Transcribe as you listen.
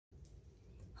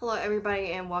Hello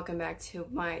everybody and welcome back to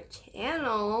my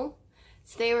channel.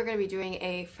 Today we're going to be doing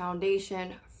a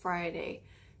foundation Friday.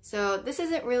 So this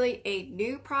isn't really a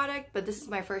new product, but this is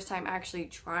my first time actually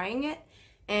trying it.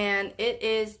 And it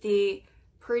is the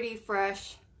Pretty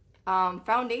Fresh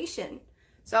foundation.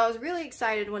 So I was really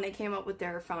excited when they came up with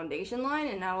their foundation line,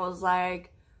 and I was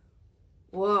like,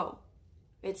 whoa.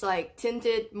 It's like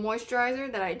tinted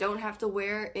moisturizer that I don't have to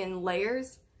wear in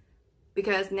layers,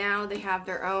 because now they have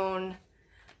their own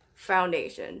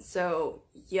foundation. So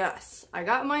yes, I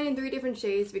got mine in 3 different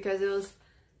shades because it was,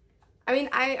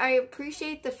 I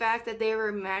appreciate the fact that they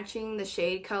were matching the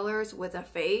shade colors with a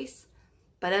face,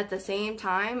 but at the same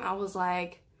time I was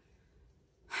like,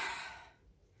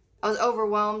 I was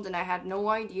overwhelmed and I had no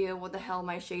idea what the hell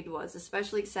my shade was,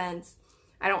 especially since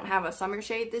I don't have a summer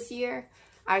shade this year.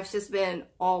 I've just been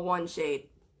all one shade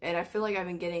and I feel like I've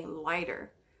been getting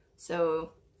lighter.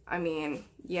 So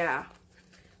yeah.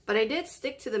 But I did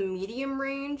stick to the medium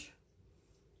range.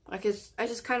 I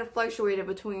just kind of fluctuated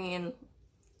between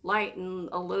light and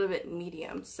a little bit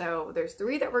medium. So there's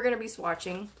 3 that we're going to be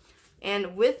swatching.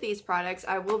 And with these products,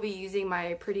 I will be using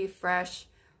my Pretty Fresh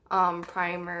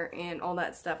primer and all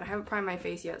that stuff. I haven't primed my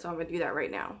face yet, so I'm going to do that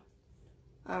right now.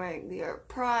 Alright, we are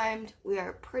primed. We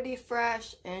are pretty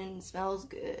fresh and smells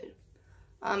good.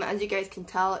 As you guys can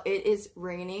tell, it is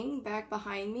raining back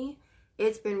behind me.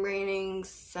 It's been raining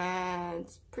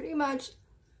since pretty much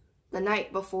the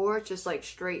night before, just like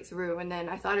straight through. And then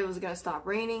I thought it was going to stop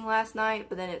raining last night,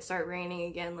 but then it started raining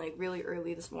again like really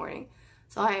early this morning.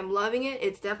 So I am loving it.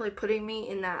 It's definitely putting me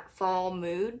in that fall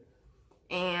mood.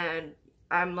 And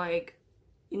I'm like,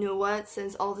 you know what?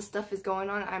 Since all this stuff is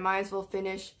going on, I might as well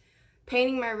finish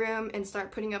painting my room and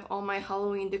start putting up all my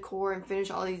Halloween decor and finish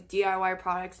all these DIY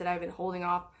products that I've been holding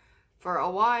off for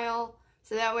a while.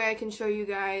 So that way I can show you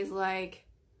guys like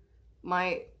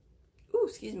pretty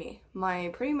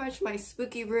much my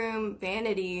spooky room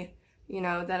vanity, you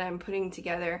know, that I'm putting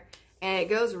together. And it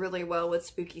goes really well with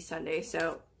Spooky Sunday.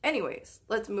 So anyways,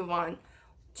 let's move on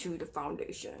to the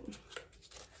foundation.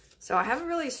 So I haven't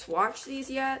really swatched these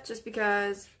yet just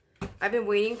because I've been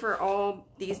waiting for all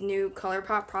these new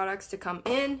Colourpop products to come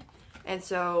in. And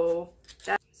so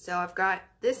I've got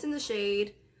this in the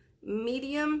shade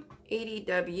medium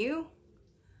 80W.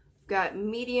 Got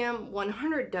medium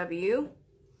 100W,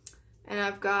 and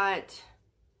I've got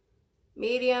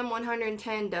medium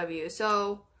 110W.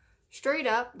 So straight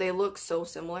up they look so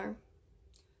similar,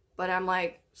 but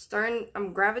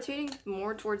I'm gravitating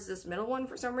more towards this middle one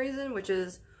for some reason, which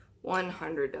is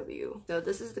 100W. So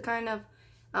this is the kind of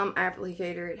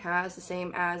applicator it has, the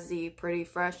same as the Pretty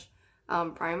Fresh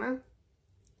primer.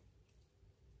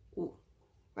 Ooh,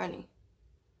 runny.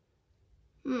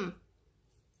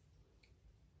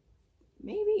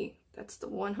 Maybe that's the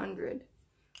 100.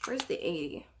 Where's the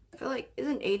 80? I feel like,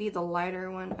 isn't 80 the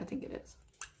lighter one? I think it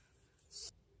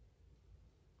is.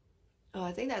 Oh,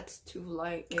 I think that's too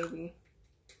light, maybe.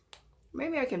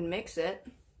 Maybe I can mix it.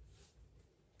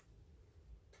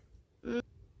 Wow,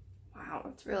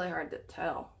 it's really hard to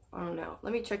tell. I don't know.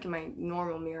 Let me check in my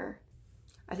normal mirror.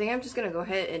 I think I'm just going to go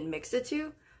ahead and mix the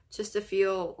 2 just to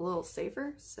feel a little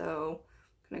safer. So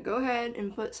I'm going to go ahead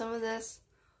and put some of this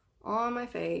on my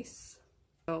face.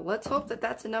 So let's hope that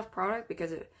that's enough product,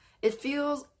 because it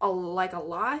feels like a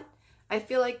lot. I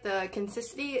feel like the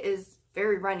consistency is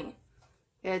very runny.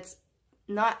 It's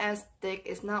not as thick.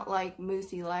 It's not like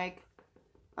moussey like.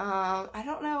 I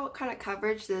don't know what kind of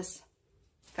coverage this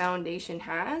foundation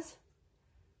has.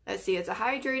 Let's see. It's a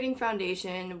hydrating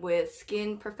foundation with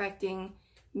skin perfecting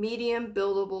medium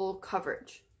buildable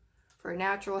coverage for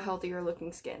natural, healthier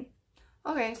looking skin.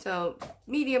 Okay, so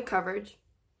medium coverage.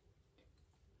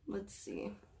 Let's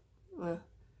see.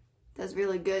 That's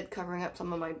really good covering up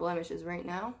some of my blemishes right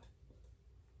now.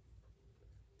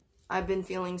 I've been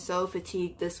feeling so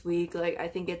fatigued this week. Like, I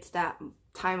think it's that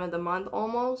time of the month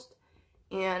almost.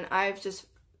 And I've just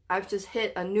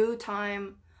hit a new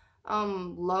time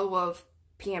low of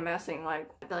PMSing.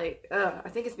 I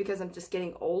think it's because I'm just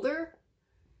getting older.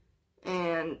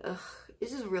 And it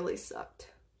just really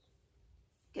sucked.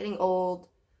 Getting old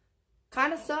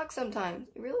kind of sucks sometimes.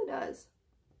 It really does.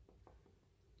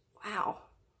 Wow.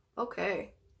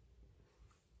 Okay.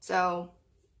 So,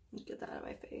 let's get that out of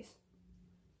my face.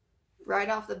 Right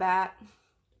off the bat,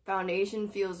 foundation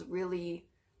feels really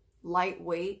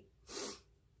lightweight.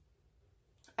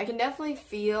 I can definitely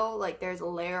feel like there's a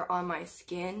layer on my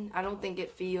skin. I don't think it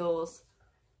feels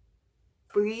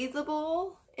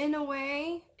breathable in a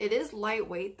way. It is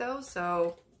lightweight though,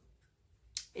 so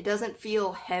it doesn't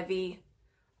feel heavy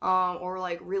or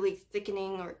like really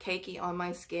thickening or cakey on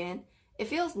my skin. It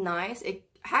feels nice. It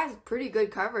has pretty good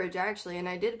coverage actually, and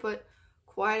I did put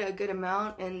quite a good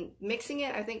amount, and mixing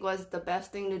it I think was the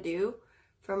best thing to do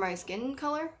for my skin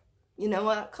color. You know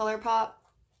what, Colourpop,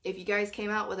 if you guys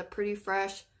came out with a pretty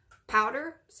fresh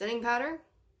powder, setting powder,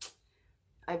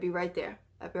 I'd be right there.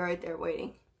 I'd be right there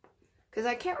waiting. Because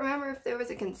I can't remember if there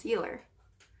was a concealer.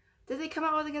 Did they come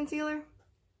out with a concealer?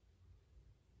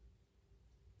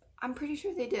 I'm pretty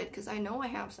sure they did, because I know I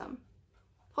have some.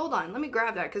 Hold on, let me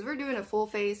grab that, because we're doing a full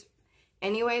face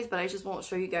anyways, but I just won't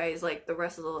show you guys like the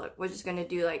rest of the look. We're just going to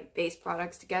do like base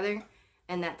products together,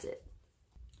 and that's it.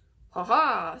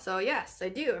 Haha, so yes, I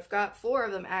do. I've got 4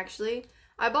 of them actually.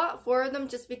 I bought 4 of them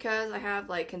just because I have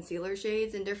like concealer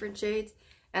shades in different shades,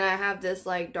 and I have this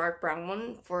like dark brown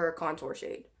one for a contour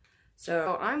shade.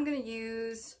 So I'm going to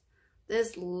use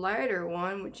this lighter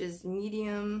one, which is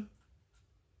medium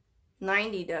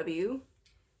 90W,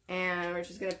 and we're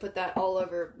just going to put that all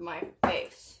over my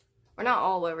face. Or not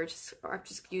all over, I'm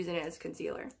just using it as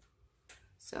concealer.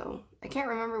 So I can't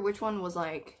remember which one was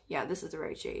like, yeah, this is the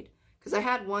right shade. Because I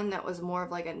had one that was more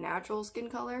of like a natural skin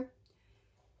color.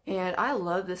 And I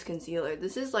love this concealer.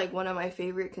 This is like one of my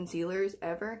favorite concealers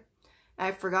ever.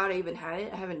 I forgot I even had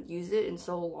it. I haven't used it in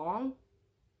so long.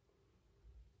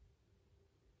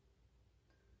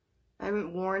 I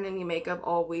haven't worn any makeup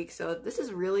all week, so this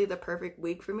is really the perfect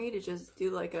week for me to just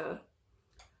do like a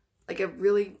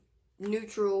really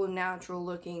neutral, natural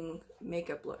looking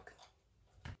makeup look.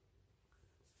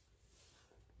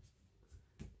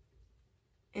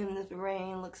 And this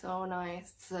rain looks so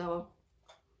nice. So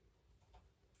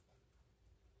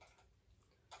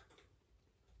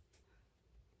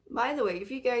by the way, if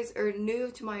you guys are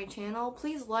new to my channel,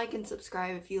 please like and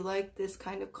subscribe if you like this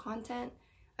kind of content.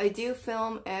 I do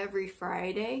film every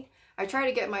Friday. I try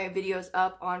to get my videos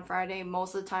up on Friday.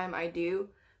 Most of the time I do.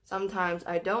 Sometimes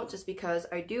I don't, just because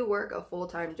I do work a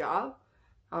full-time job.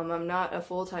 I'm not a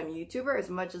full-time YouTuber as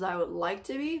much as I would like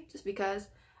to be, just because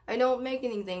I don't make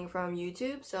anything from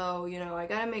YouTube. So, you know, I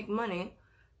gotta make money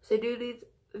to do these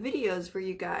videos for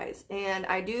you guys. And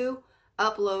I do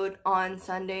upload on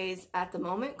Sundays at the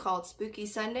moment, called Spooky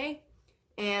Sunday.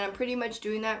 And I'm pretty much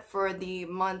doing that for the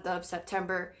month of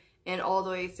September and all the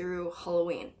way through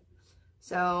Halloween.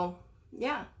 So,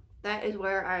 yeah, that is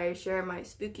where I share my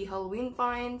spooky Halloween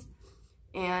finds.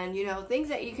 And, you know, things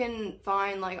that you can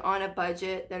find like on a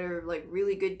budget that are like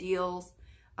really good deals.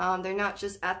 They're not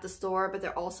just at the store, but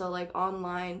they're also like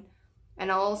online.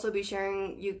 And I'll also be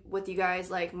sharing with you guys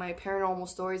like my paranormal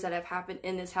stories that have happened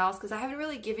in this house, because I haven't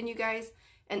really given you guys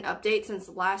an update since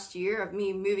last year of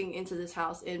me moving into this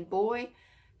house. And boy,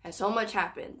 has so much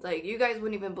happened. Like, you guys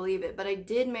wouldn't even believe it. But I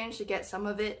did manage to get some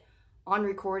of it on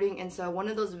recording. And so one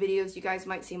of those videos, you guys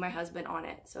might see my husband on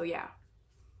it. So yeah.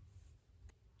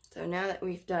 So now that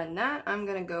we've done that, I'm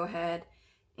going to go ahead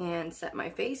and set my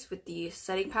face with the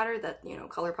setting powder that, you know,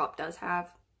 Colourpop does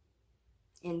have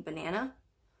in Banana.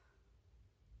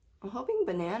 I'm hoping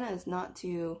Banana is not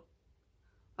too...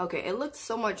 Okay, it looks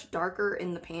so much darker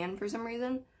in the pan for some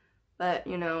reason. But,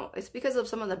 you know, it's because of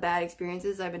some of the bad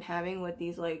experiences I've been having with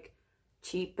these, like,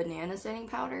 cheap Banana setting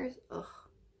powders. Ugh.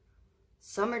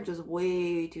 Some are just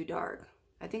way too dark.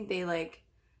 I think they, like,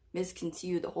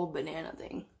 misconstrued the whole Banana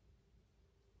thing.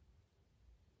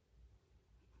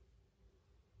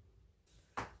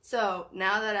 So,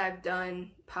 now that I've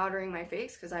done powdering my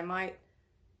face, because I might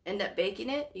end up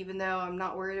baking it, even though I'm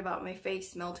not worried about my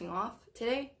face melting off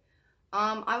today,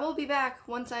 I will be back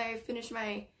once I finish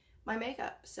my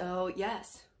makeup. So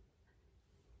yes,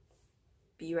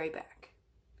 be right back.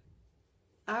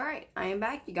 Alright, I am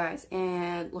back, you guys,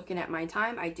 and looking at my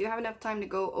time, I do have enough time to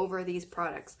go over these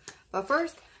products. But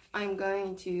first, I'm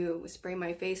going to spray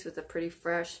my face with a pretty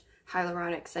fresh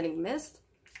hyaluronic setting mist.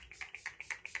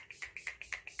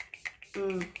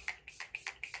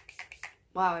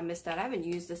 Wow, I missed that. I haven't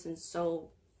used this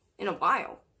in a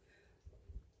while.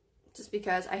 Just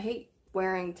because I hate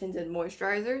wearing tinted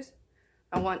moisturizers.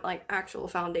 I want like actual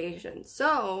foundation.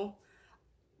 So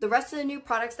the rest of the new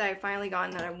products that I finally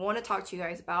gotten that I want to talk to you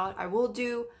guys about, I will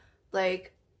do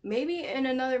like maybe in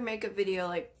another makeup video,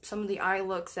 like some of the eye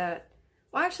looks that,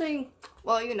 well actually,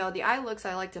 well, you know, the eye looks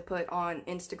I like to put on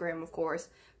Instagram, of course,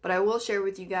 but I will share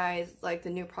with you guys like the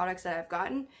new products that I've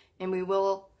gotten, and we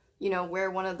will, you know,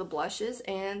 wear one of the blushes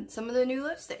and some of the new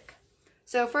lipstick.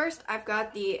 So first, I've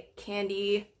got the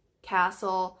Candy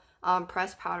Castle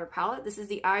pressed powder palette. This is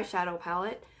the eyeshadow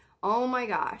palette. Oh my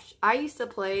gosh, I used to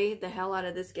play the hell out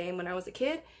of this game when I was a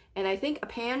kid, and I think a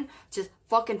pan just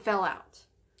fucking fell out.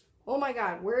 Oh my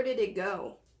god, where did it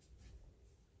go?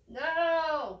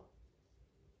 No!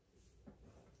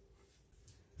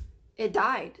 It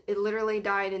died. It literally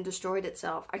died and destroyed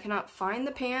itself. I cannot find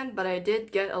the pan, but I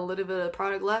did get a little bit of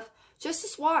product left just to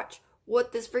swatch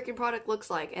what this freaking product looks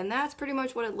like. And that's pretty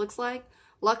much what it looks like.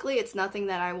 Luckily, it's nothing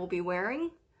that I will be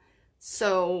wearing.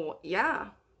 So, yeah,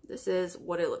 this is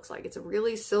what it looks like. It's a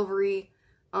really silvery,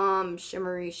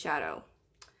 shimmery shadow.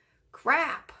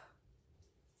 Crap.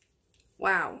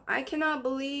 Wow, I cannot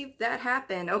believe that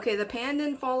happened. Okay, the pan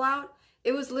didn't fall out.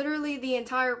 It was literally the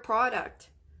entire product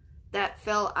that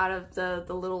fell out of the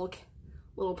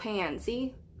little pan.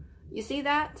 See? You see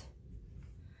that?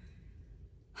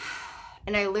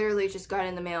 And I literally just got it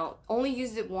in the mail. Only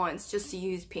used it once just to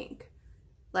use pink.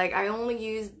 Like, I only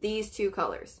used these two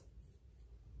colors.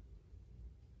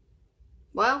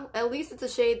 Well, at least it's a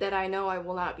shade that I know I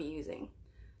will not be using.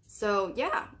 So,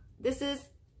 yeah. This is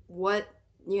what,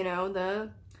 you know, the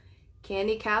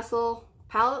Candy Castle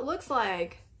palette looks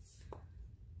like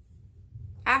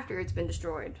after it's been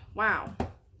destroyed. Wow.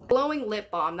 Glowing lip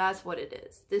balm, that's what it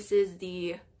is. This is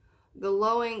the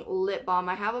glowing lip balm.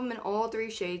 I have them in all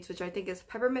three shades, which I think is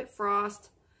Peppermint Frost,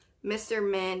 Mr.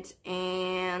 Mint,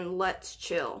 and Let's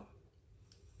Chill.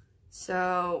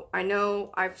 So I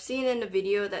know I've seen in the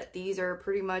video that these are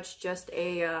pretty much just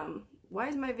a, why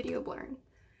is my video blurring?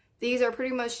 These are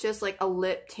pretty much just like a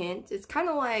lip tint. It's kind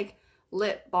of like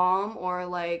lip balm or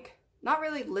like, not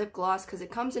really lip gloss because it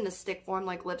comes in a stick form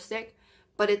like lipstick,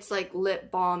 but it's like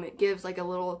lip balm. It gives like a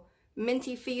little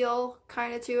minty feel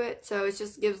kind of to it. So it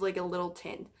just gives like a little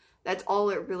tint. That's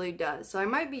all it really does. So I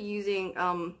might be using,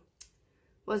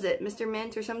 was it Mr.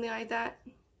 Mint or something like that?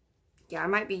 Yeah, I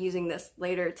might be using this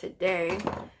later today.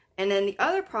 And then the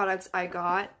other products I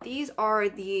got, these are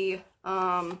the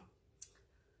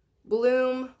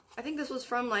Bloom. I think this was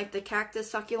from like the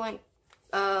Cactus Succulent,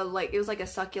 like it was like a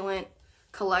succulent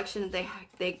collection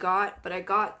they got, but I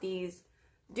got these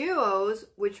duos,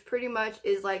 which pretty much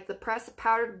is like the pressed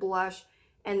powdered blush,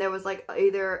 and there was like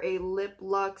either a Lip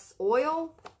Luxe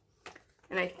oil,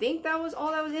 and I think that was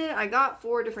all that was in it. I got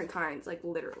 4 different kinds, like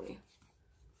literally.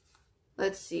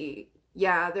 Let's see.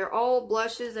 Yeah, they're all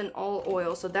blushes and all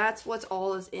oil, so that's what's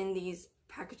all is in these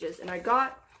packages, and I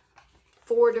got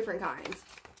 4 different kinds.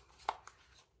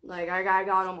 Like, I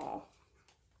got them all.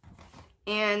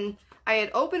 And I had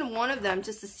opened one of them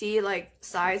just to see, like,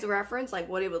 size reference, like,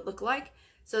 what it would look like.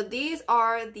 So these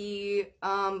are the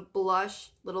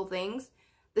blush little things.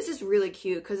 This is really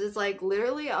cute because it's, like,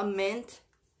 literally a mint,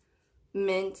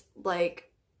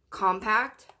 like,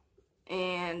 compact.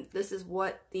 And this is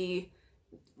what this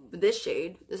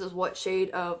is what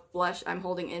shade of blush I'm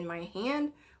holding in my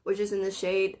hand, which is in the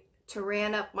shade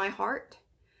Tearing Up My Heart.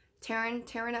 Tearing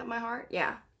Up My Heart,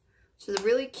 yeah. Which is a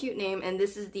really cute name, and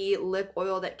this is the lip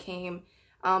oil that came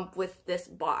with this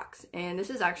box, and this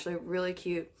is actually really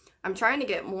cute. I'm trying to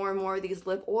get more and more of these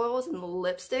lip oils and the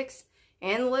lipsticks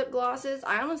and the lip glosses.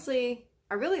 I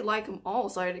really like them all,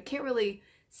 so I can't really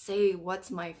say what's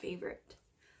my favorite.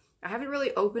 I haven't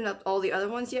really opened up all the other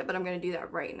ones yet, but I'm going to do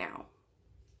that right now.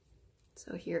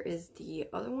 So here is the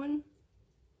other one.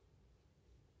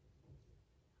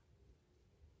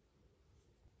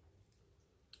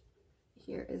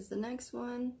 Here is the next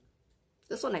one.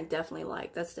 This one I definitely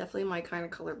like. That's definitely my kind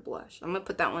of color blush. I'm going to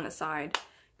put that one aside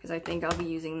because I think I'll be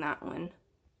using that one.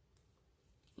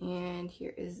 And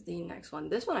here is the next one.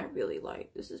 This one I really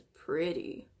like. This is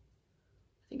pretty.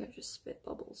 I think I just spit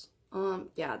bubbles.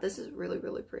 Yeah, this is really,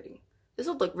 really pretty. This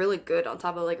would look really good on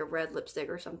top of like a red lipstick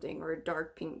or something, or a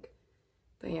dark pink.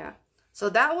 But yeah. So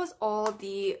that was all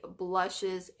the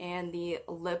blushes and the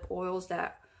lip oils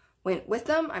that went with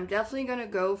them. I'm definitely going to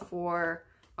go for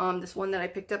this one that I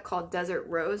picked up called Desert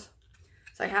Rose.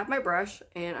 So I have my brush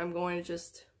and I'm going to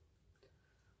just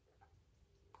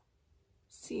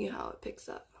see how it picks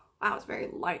up. Wow, it's very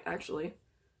light actually.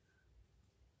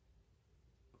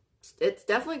 It's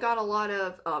definitely got a lot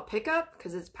of pickup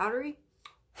because it's powdery.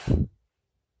 And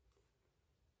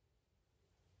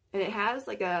it has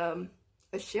like a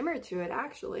shimmer to it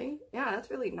actually. Yeah, that's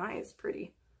really nice,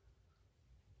 pretty.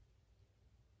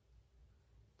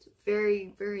 It's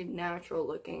very, very natural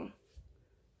looking,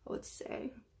 I would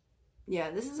say.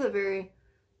 Yeah, this is a very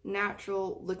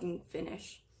natural looking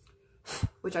finish,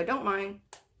 which I don't mind.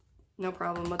 No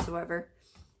problem whatsoever.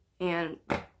 And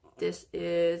this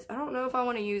is, I don't know if I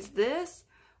want to use this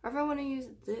or if I want to use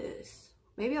this.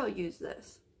 Maybe I'll use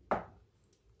this.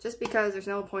 Just because there's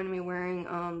no point in me wearing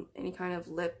any kind of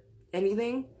lip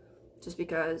anything. Just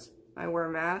because I wear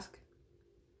a mask.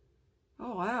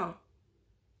 Oh, wow.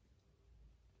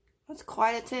 That's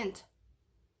quite a tint.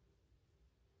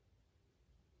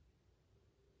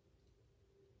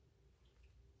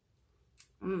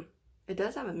 It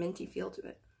does have a minty feel to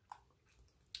it.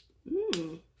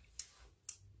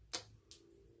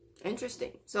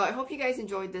 Interesting. So I hope you guys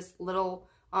enjoyed this little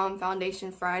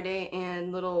Foundation Friday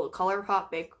and little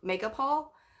Colourpop makeup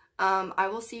haul. I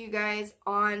will see you guys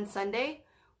on Sunday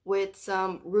with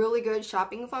some really good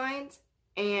shopping finds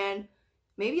and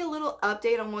maybe a little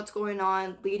update on what's going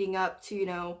on leading up to, you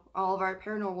know, all of our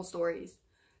paranormal stories.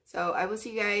 So I will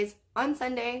see you guys on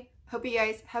Sunday. Hope you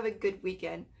guys have a good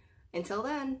weekend. Until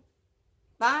then,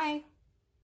 bye!